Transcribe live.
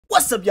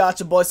What's up, y'all? It's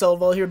your boy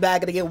SolarVolar here,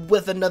 back again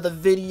with another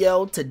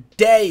video.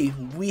 Today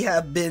we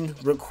have been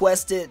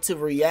requested to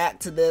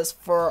react to this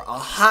for a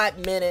hot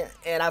minute,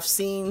 and I've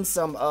seen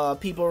some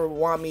people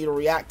want me to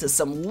react to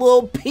some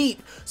Lil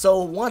Peep.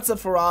 So once and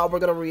for all, we're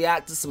gonna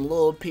react to some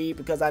Lil Peep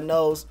because I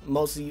know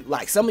most of you,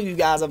 like some of you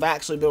guys, have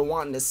actually been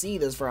wanting to see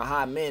this for a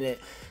hot minute.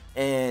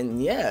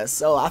 And yeah,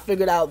 so I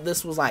figured out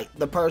this was like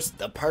the person,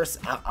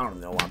 I don't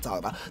know what I'm talking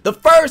about. The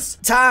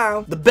first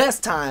time, the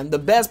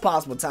best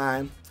possible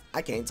time.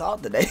 I can't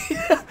talk today.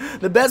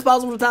 The best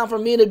possible time for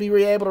me to be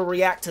able to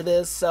react to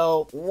this,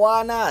 so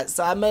why not?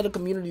 So I made a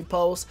community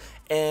post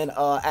and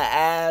I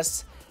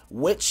asked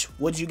which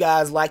would you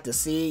guys like to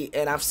see,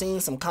 and I've seen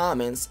some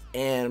comments,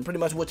 and pretty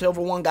much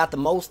whichever one got the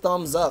most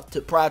thumbs up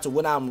prior to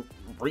when I'm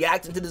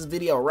reacting to this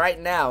video right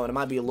now, and it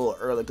might be a little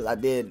early because I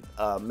did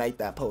make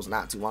that post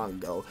not too long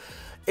ago,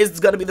 it's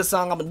gonna be the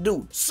song I'm gonna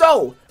do.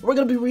 So we're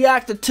gonna be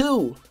reacting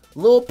to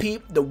Lil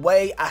Peep, The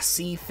Way I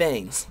See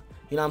Things.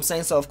 You know what I'm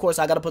saying? So of course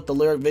I gotta put the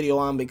lyric video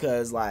on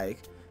because like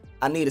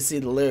I need to see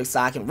the lyrics so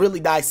I can really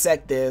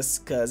dissect this,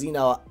 because you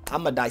know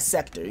I'm a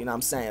dissector, you know what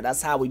I'm saying?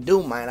 That's how we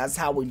do, man. That's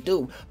how we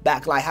do.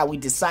 Back like how we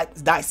dissect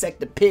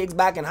the pigs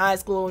back in high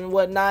school and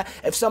whatnot.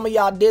 If some of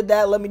y'all did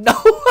that, let me know.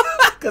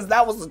 Because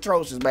that was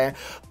atrocious, man.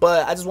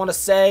 But I just want to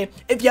say,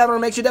 if y'all want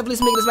to make sure, definitely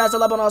smash the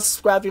like button,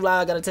 subscribe if you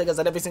like. I gotta take us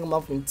at every single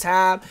month in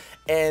time.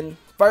 And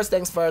first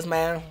things first,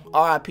 man,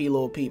 R.I.P.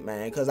 Lil Peep,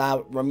 man, because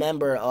I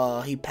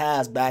remember he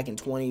passed back in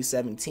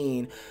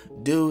 2017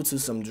 due to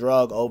some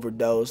drug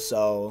overdose.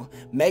 So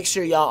make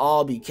sure y'all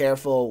all be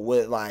careful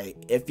with, like,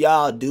 if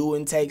y'all do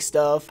intake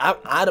stuff.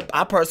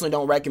 I personally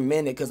don't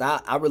recommend it because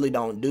I really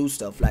don't do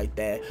stuff like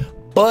that.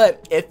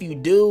 But if you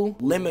do,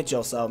 limit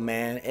yourself,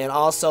 man, and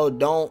also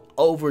don't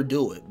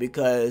overdo it,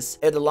 because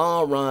in the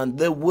long run,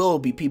 there will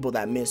be people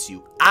that miss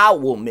you. I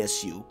will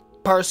miss you,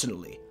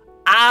 personally.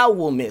 I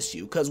will miss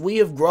you, because we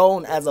have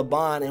grown as a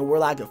bond, and we're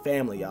like a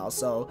family, y'all.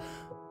 So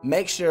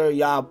make sure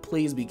y'all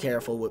please be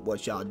careful with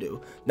what y'all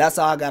do. That's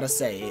all I gotta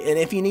say. And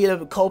if you need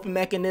a coping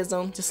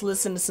mechanism, just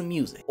listen to some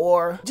music,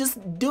 or just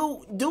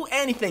do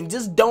anything.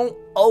 Just don't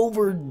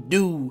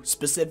overdo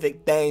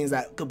specific things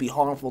that could be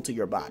harmful to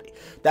your body.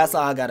 That's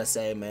all I gotta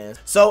say, man.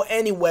 So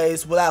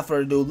anyways, without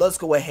further ado, let's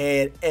go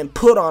ahead and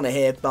put on the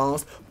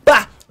headphones,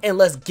 and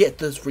let's get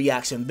this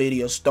reaction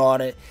video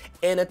started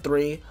in a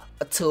 3,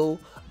 a 2,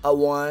 a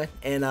 1,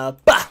 and a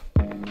bah!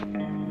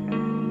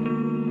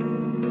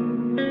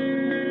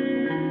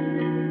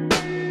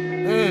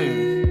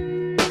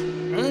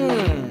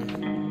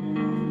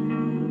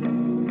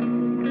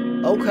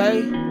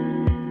 Okay.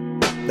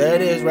 There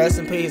it is. Rest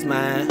in peace,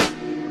 man.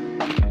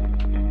 I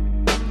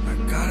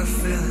got a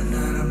feeling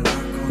that I'm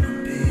not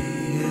gonna be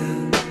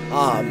here.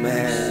 Oh,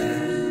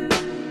 man.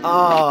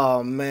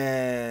 Oh,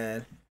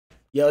 man.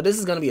 Yo, this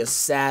is gonna be a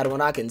sad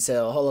one, I can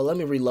tell. Hold on, let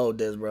me reload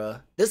this, bro.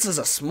 This is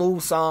a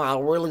smooth song. I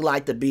really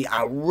like the beat.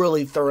 I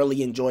really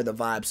thoroughly enjoy the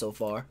vibe so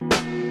far.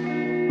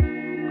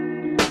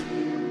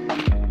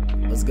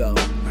 Let's go.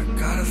 I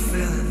got a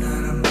feeling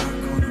that I'm not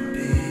gonna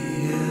be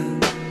here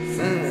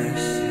for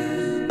next year.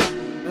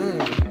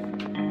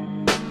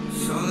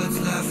 So let's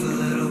laugh a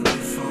little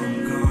before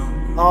I'm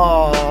gone.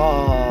 Oh.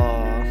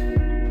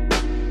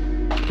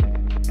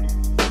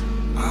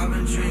 I've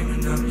been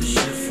dreaming of this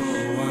shit for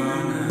a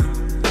while now.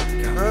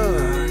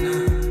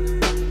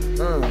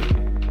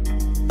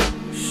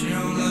 She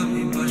don't love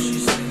me, but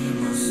she's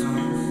singing my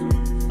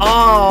songs.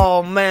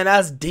 Oh man,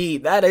 that's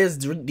deep. That is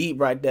deep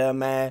right there,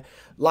 man.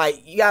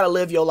 Like, you gotta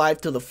live your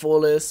life to the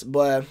fullest,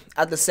 but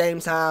at the same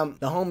time,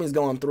 the homie's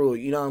going through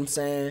it, you know what I'm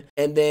saying?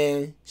 And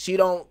then she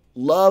don't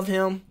love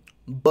him,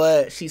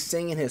 but she's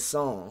singing his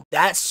song.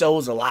 That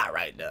shows a lot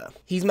right there.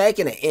 He's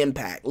making an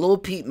impact. Lil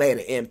Peep made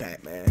an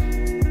impact, man.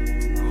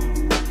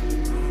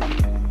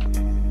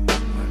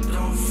 I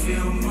don't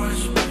feel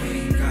much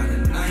pain. Got a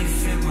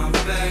knife in my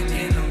back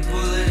and a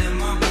bullet in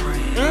my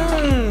brain.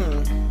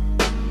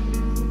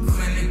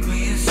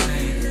 Clinically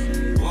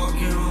insane.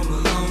 Walking home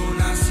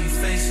alone, I see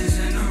faces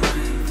in the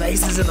rain.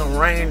 Faces in the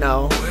rain,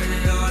 though. Where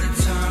did all the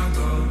time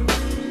go?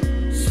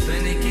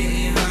 Spending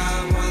getting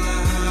high while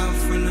I hide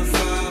from the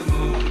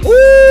 5-0.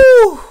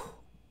 Ooh!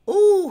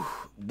 Ooh!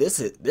 This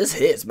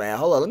hits, man.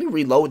 Hold on, let me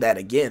reload that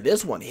again.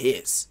 This one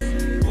hits.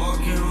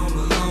 Walking home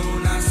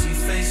alone, I see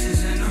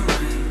faces in the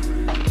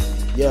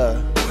rain.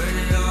 Yeah. Where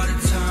did all the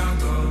time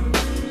go?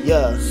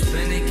 Yeah.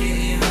 Spending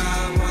getting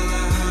high while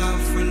I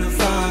hide from the 5-0.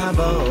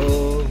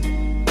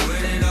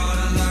 Where did all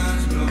the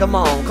lines go? Come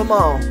on, come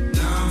on.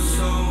 Now I'm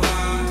so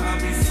high, I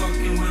be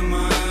fucking with my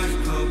eyes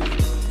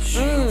closed.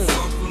 She don't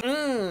fuck with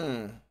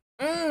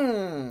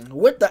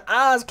with the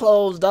eyes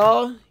closed,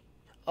 dog.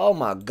 Oh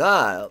my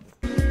God.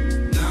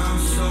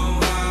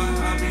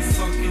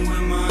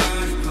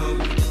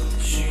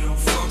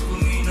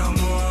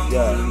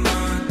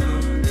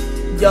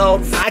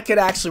 Yo, I could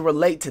actually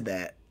relate to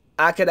that.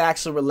 I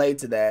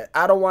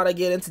don't want to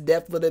get into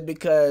depth with it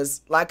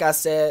because, like I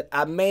said,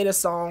 I made a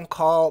song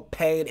called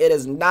Pain. It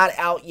is not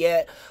out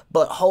yet,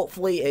 but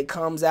hopefully it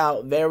comes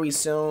out very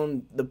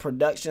soon. The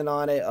production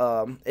on it,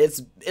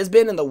 it's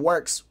been in the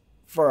works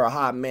for a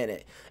hot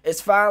minute.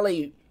 It's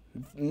finally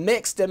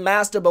mixed and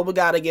mastered, but we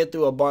gotta get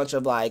through a bunch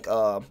of like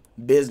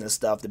business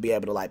stuff to be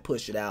able to like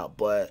push it out.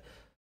 But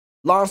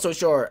long story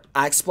short,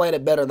 I explained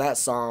it better in that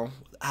song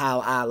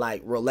how I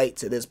like relate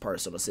to this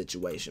personal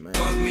situation, man.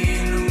 Fuck me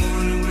in the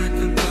morning with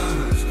the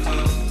bars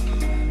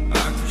closed.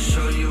 I can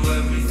show you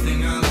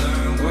everything I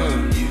learned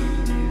while you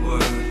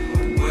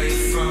were away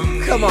from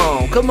me. Come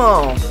on, come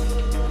on.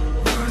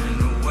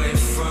 Running away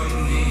from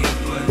me,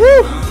 but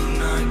Woo. I'm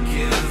not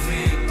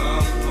giving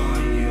up on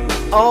you.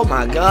 Oh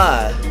my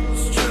God.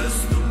 It's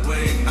just the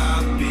way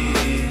I be.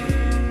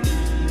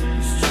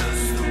 It's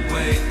just the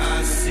way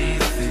I see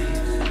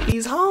things.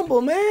 He's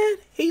humble, man.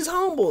 He's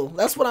humble.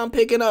 That's what I'm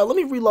picking up. Let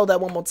me reload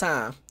that one more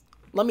time.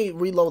 Let me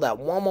reload that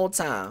one more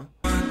time.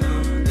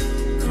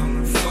 Come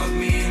and fuck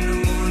me in the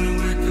morning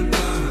with the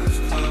blinds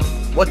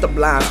closed. With the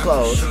blinds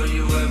closed. Show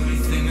you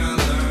everything I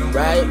learned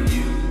Right? while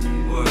you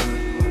were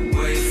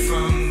away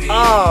from me.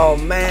 Oh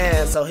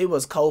man, so he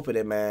was coping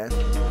it, man.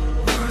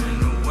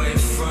 Running away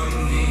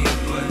from me,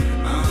 but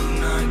I'm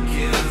not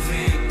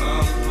giving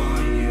up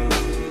on you.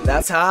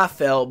 That's how I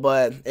felt,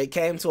 but it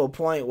came to a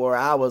point where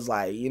I was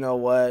like, you know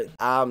what?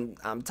 I'm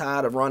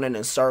tired of running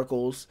in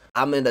circles.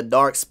 I'm in the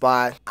dark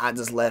spot. I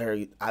just let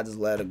her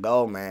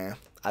go, man.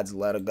 I just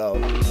let her go.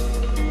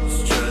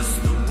 It's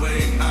just the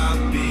way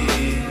I be.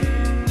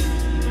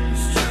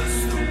 It's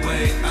just the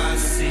way I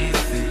see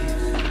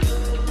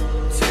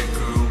things. Take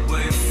her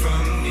away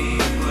from me,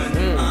 but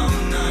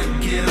I'm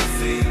not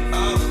giving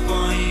up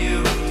on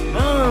you.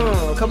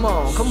 Come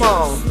on, come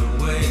on. It's the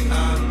way I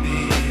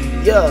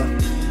be. Yeah,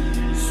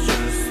 It's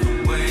just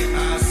the way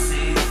I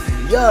see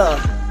things.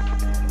 yeah.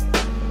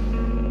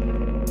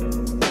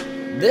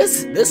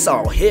 This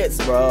song hits,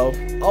 bro.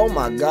 Oh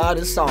my God,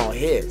 this song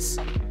hits.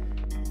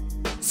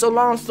 So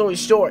long story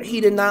short,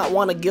 he did not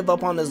want to give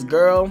up on this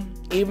girl,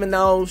 even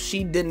though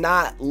she did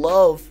not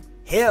love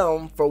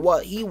him for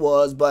what he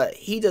was, but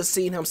he just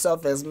seen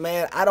himself as,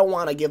 man, I don't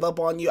want to give up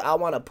on you. I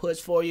want to push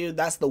for you.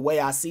 That's the way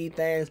I see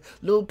things.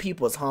 Lil Peep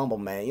was humble,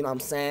 man. You know what I'm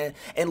saying?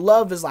 And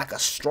love is like a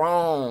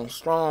strong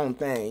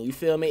thing. You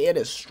feel me? It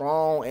is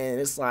strong, and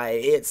it's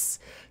like, it's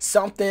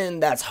something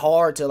that's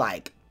hard to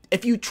like,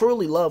 if you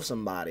truly love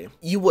somebody,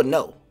 you would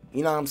know.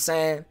 You know what I'm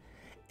saying?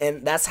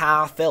 And that's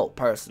how I felt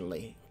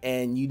personally.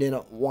 And you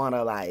didn't want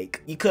to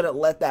like, you couldn't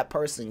let that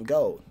person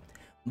go.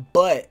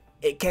 But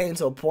it came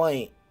to a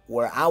point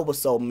where I was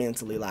so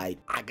mentally like,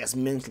 I guess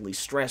mentally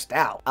stressed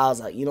out. I was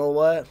like, you know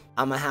what?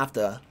 I'm gonna have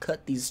to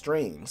cut these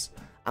strings.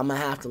 I'm gonna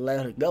have to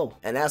let her go.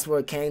 And that's where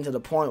it came to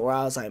the point where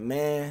I was like,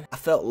 man, I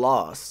felt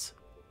lost.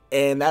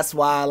 And that's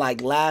why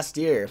like last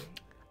year,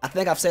 I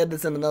think I've said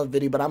this in another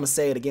video, but I'm gonna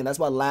say it again. That's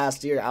why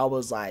last year I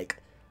was like,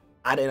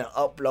 I didn't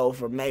upload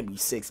for maybe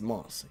 6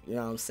 months. You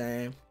know what I'm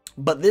saying?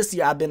 But this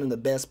year I've been in the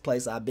best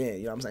place I've been.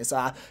 You know what I'm saying? So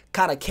I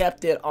kind of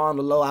kept it on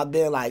the low. I've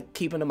been like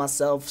keeping to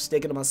myself,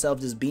 sticking to myself,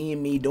 just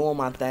being me, doing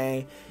my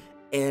thing.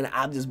 And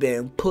I've just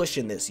been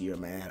pushing this year,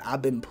 man.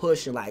 I've been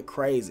pushing like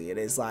crazy. And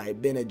it's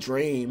like been a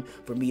dream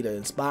for me to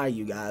inspire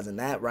you guys. And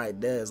that right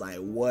there is like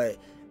what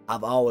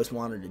I've always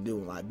wanted to do.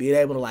 Like being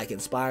able to like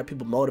inspire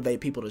people,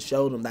 motivate people, to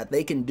show them that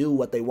they can do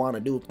what they want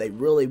to do if they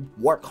really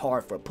work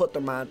hard for it, put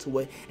their mind to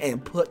it,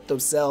 and put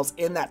themselves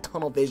in that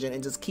tunnel vision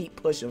and just keep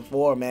pushing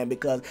forward, man,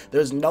 because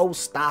there's no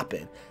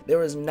stopping.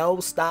 There is no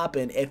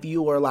stopping if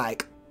you are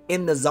like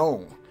in the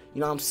zone.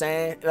 You know what I'm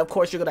saying? And of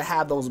course, you're going to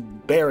have those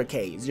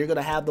barricades. You're going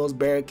to have those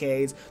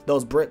barricades,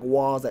 those brick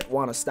walls that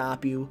want to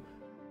stop you.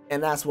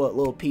 And that's what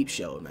Lil Peep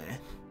showed, man.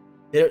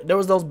 There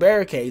was those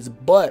barricades,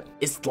 but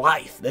it's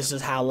life. That's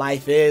just how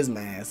life is,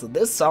 man. So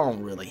this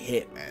song really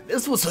hit, man.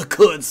 This was a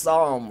good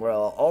song,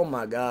 bro. Oh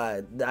my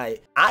God.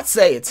 I'd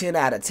say a 10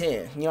 out of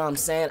 10. You know what I'm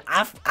saying?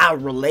 I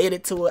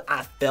related to it.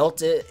 I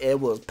felt it.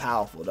 It was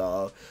powerful,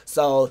 dog.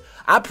 So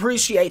I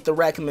appreciate the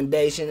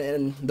recommendation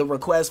and the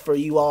request for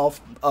you all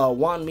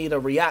wanting me to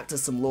react to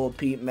some Lil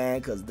Peep, man,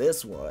 because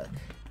this one,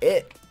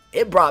 it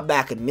brought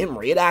back a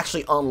memory. It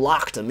actually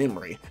unlocked a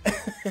memory.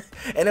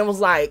 And it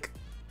was like,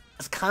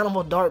 it's kind of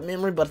a dark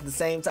memory, but at the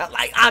same time,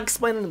 like I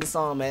explained it in the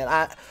song, man.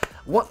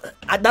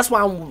 That's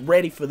why I'm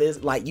ready for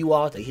this, like you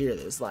all to hear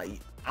this.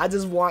 Like I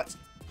just want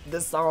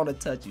this song to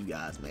touch you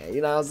guys, man. You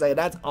know what I'm saying?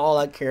 That's all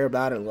I care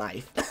about in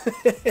life.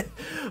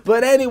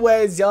 But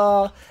anyways,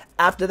 y'all,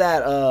 after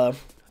that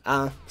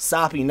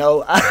soppy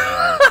note,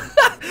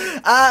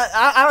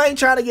 I ain't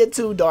trying to get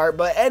too dark,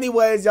 but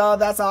anyways, y'all,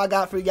 that's all I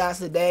got for you guys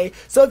today.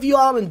 So if you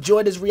all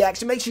enjoyed this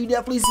reaction, make sure you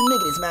definitely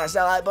smash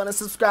that like button and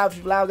subscribe if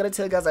you like. I'm gonna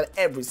tell you guys that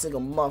every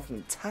single month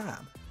and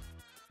time.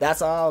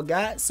 That's all I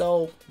got.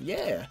 So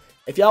yeah,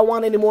 if y'all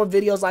want any more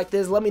videos like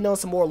this, let me know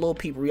some more Lil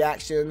Peep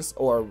reactions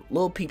or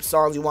Lil Peep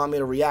songs you want me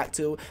to react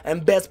to,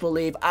 and best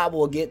believe I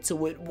will get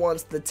to it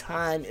once the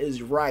time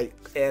is right.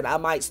 And I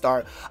might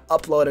start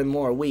uploading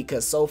more a week,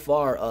 because so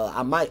far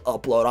I might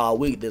upload all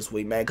week this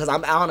week, man, because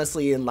I'm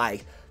honestly in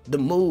like the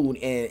mood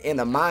and in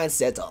the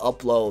mindset to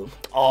upload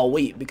all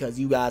week, because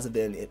you guys have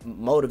been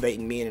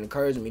motivating me and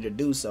encouraging me to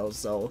do so.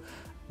 So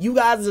you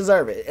guys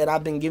deserve it, and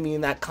I've been giving you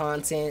that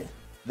content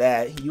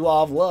that you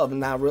all have loved,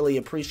 and I really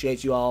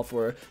appreciate you all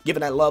for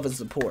giving that love and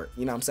support.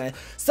 You know what I'm saying?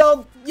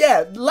 So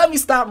yeah, let me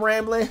stop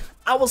rambling.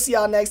 I will see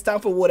y'all next time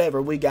for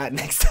whatever we got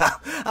next time.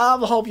 I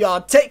hope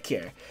y'all take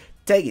care,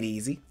 take it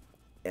easy,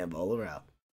 and Volar out.